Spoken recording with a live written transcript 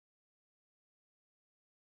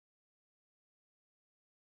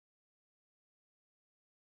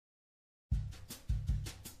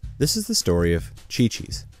This is the story of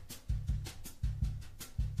Chi-Chi's.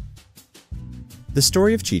 The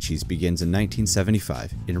story of Chi-Chi's begins in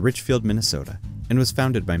 1975 in Richfield, Minnesota, and was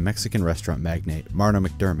founded by Mexican restaurant magnate Marno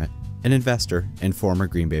McDermott, an investor, and former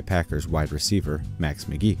Green Bay Packers wide receiver Max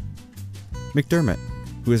McGee. McDermott,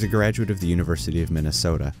 who is a graduate of the University of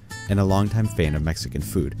Minnesota and a longtime fan of Mexican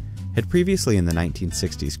food, had previously in the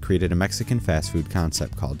 1960s created a Mexican fast food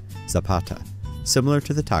concept called Zapata, similar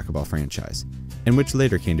to the Taco Bell franchise, and which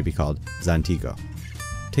later came to be called Zantigo.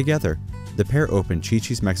 Together, the pair opened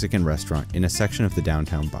Chi-Chi's Mexican restaurant in a section of the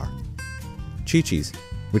downtown bar. Chi-Chi's,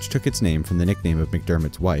 which took its name from the nickname of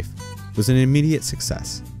McDermott's wife, was an immediate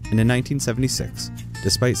success, and in 1976,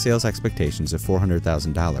 despite sales expectations of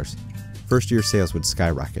 $400,000, first-year sales would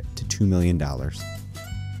skyrocket to $2 million.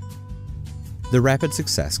 The rapid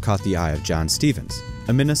success caught the eye of John Stevens,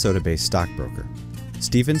 a Minnesota-based stockbroker.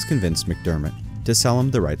 Stevens convinced McDermott to sell him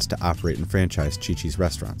the rights to operate and franchise Chi-Chi's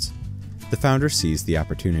restaurants. The founder seized the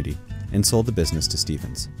opportunity and sold the business to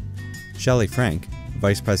Stevens. Shelley Frank,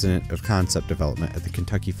 vice president of concept development at the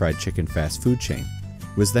Kentucky Fried Chicken fast food chain,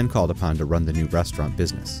 was then called upon to run the new restaurant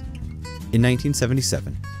business. In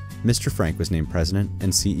 1977, Mr. Frank was named president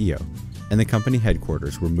and CEO, and the company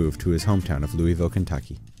headquarters were moved to his hometown of Louisville,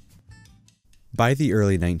 Kentucky. By the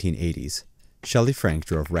early 1980s, Shelley Frank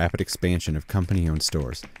drove rapid expansion of company-owned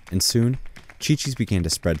stores, and soon, Chi-Chi's began to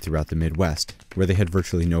spread throughout the Midwest, where they had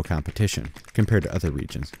virtually no competition, compared to other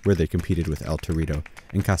regions, where they competed with El Torito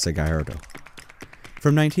and Casa Gallardo.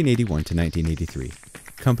 From 1981 to 1983,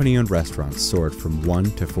 company-owned restaurants soared from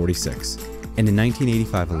 1 to 46, and in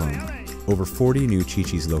 1985 alone, over 40 new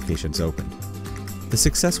Chi-Chi's locations opened. The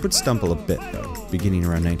success would stumble a bit, though, beginning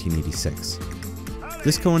around 1986.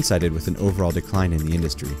 This coincided with an overall decline in the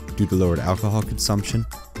industry due to lowered alcohol consumption,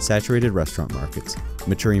 saturated restaurant markets,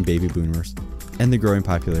 maturing baby boomers, and the growing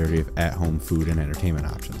popularity of at-home food and entertainment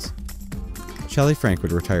options. Shelley Frank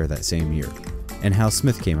would retire that same year, and Hal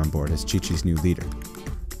Smith came on board as Chi-Chi's new leader.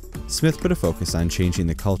 Smith put a focus on changing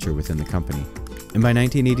the culture within the company, and by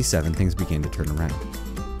 1987 things began to turn around.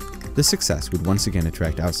 This success would once again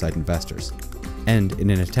attract outside investors, and in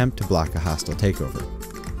an attempt to block a hostile takeover,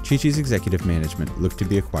 Chi-Chi's executive management looked to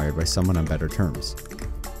be acquired by someone on better terms.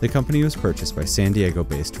 The company was purchased by San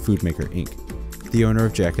Diego-based Foodmaker Inc., the owner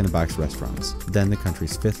of Jack in the Box restaurants, then the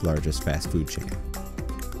country's fifth largest fast food chain.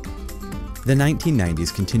 The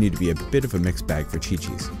 1990s continued to be a bit of a mixed bag for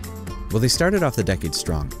Chi-Chi's. While they started off the decade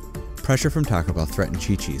strong, pressure from Taco Bell threatened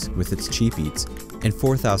Chi-Chi's with its cheap eats and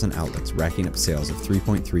 4,000 outlets racking up sales of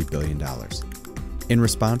 $3.3 billion. In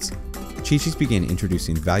response, Chi-Chi's began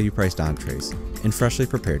introducing value-priced entrees and freshly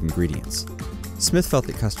prepared ingredients. Smith felt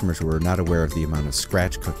that customers were not aware of the amount of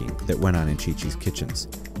scratch cooking that went on in Chi-Chi's kitchens,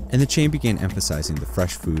 and the chain began emphasizing the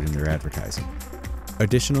fresh food in their advertising.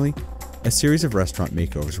 Additionally, a series of restaurant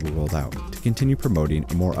makeovers were rolled out to continue promoting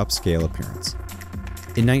a more upscale appearance.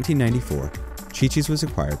 In 1994, Chi-Chi's was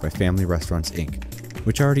acquired by Family Restaurants Inc.,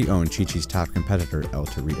 which already owned Chi-Chi's top competitor, El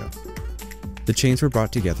Torito. The chains were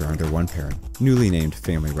brought together under one parent, newly named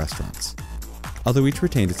Family Restaurants. Although each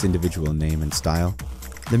retained its individual name and style,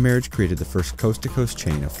 the marriage created the first coast-to-coast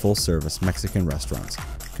chain of full-service Mexican restaurants,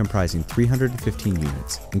 comprising 315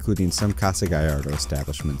 units, including some Casa Gallardo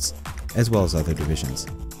establishments, as well as other divisions.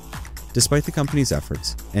 Despite the company's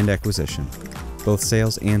efforts and acquisition, both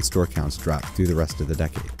sales and store counts dropped through the rest of the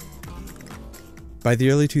decade. By the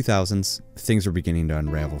early 2000s, things were beginning to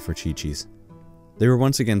unravel for Chi-Chi's. They were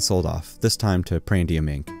once again sold off, this time to Prandium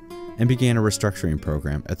Inc., and began a restructuring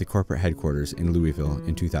program at the corporate headquarters in Louisville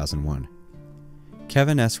in 2001.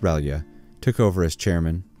 Kevin S. Relia took over as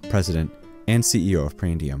chairman, president, and CEO of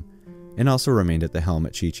Prandium, and also remained at the helm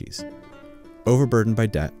at Chi-Chi's. Overburdened by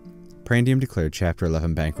debt, Prandium declared Chapter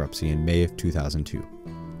 11 bankruptcy in May of 2002.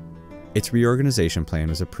 Its reorganization plan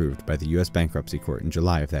was approved by the U.S. Bankruptcy Court in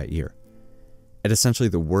July of that year. At essentially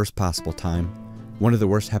the worst possible time, one of the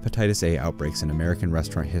worst hepatitis A outbreaks in American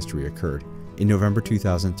restaurant history occurred in November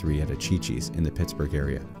 2003 at a Chi-Chi's in the Pittsburgh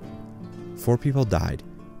area. 4 people died,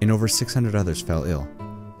 and over 600 others fell ill.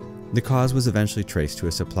 The cause was eventually traced to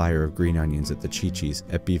a supplier of green onions at the Chi-Chi's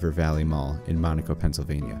at Beaver Valley Mall in Monaco,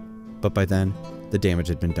 Pennsylvania, but by then, the damage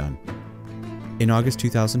had been done. In August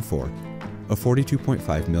 2004, a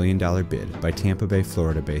 $42.5 million bid by Tampa Bay,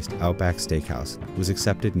 Florida-based Outback Steakhouse was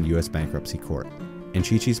accepted in U.S. bankruptcy court, and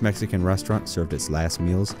Chi-Chi's Mexican restaurant served its last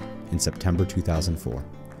meals in September 2004.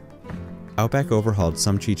 Outback overhauled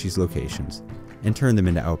some Chi-Chi's locations and turned them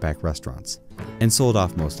into Outback restaurants, and sold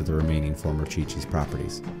off most of the remaining former Chi-Chi's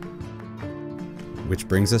properties. Which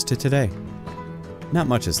brings us to today. Not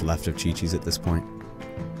much is left of Chi-Chi's at this point.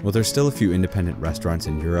 While there's still a few independent restaurants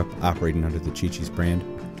in Europe operating under the Chi-Chi's brand,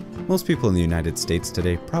 Most people in the United States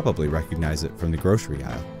today probably recognize it from the grocery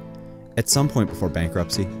aisle. At some point before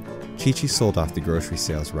bankruptcy, Chi-Chi's sold off the grocery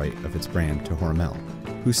sales right of its brand to Hormel,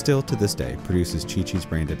 who still to this day produces Chi-Chi's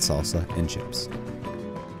branded salsa and chips.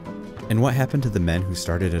 And what happened to the men who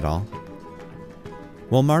started it all?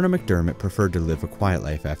 While Marno McDermott preferred to live a quiet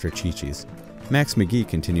life after Chi-Chi's, Max McGee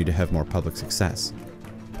continued to have more public success.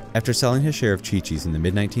 After selling his share of Chi-Chi's in the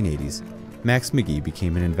mid-1980s, Max McGee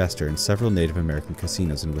became an investor in several Native American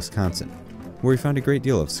casinos in Wisconsin, where he found a great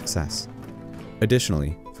deal of success.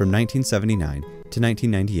 Additionally, from 1979 to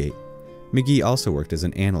 1998, McGee also worked as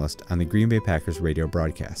an analyst on the Green Bay Packers radio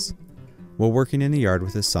broadcasts. While working in the yard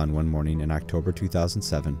with his son one morning in October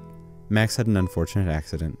 2007, Max had an unfortunate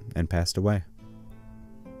accident and passed away.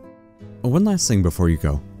 One last thing before you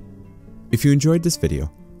go. If you enjoyed this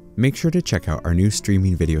video, make sure to check out our new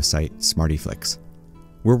streaming video site, Smartyflix.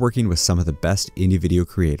 We're working with some of the best indie video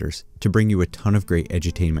creators to bring you a ton of great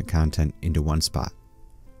edutainment content into one spot.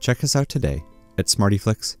 Check us out today at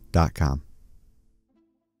smartyflix.com.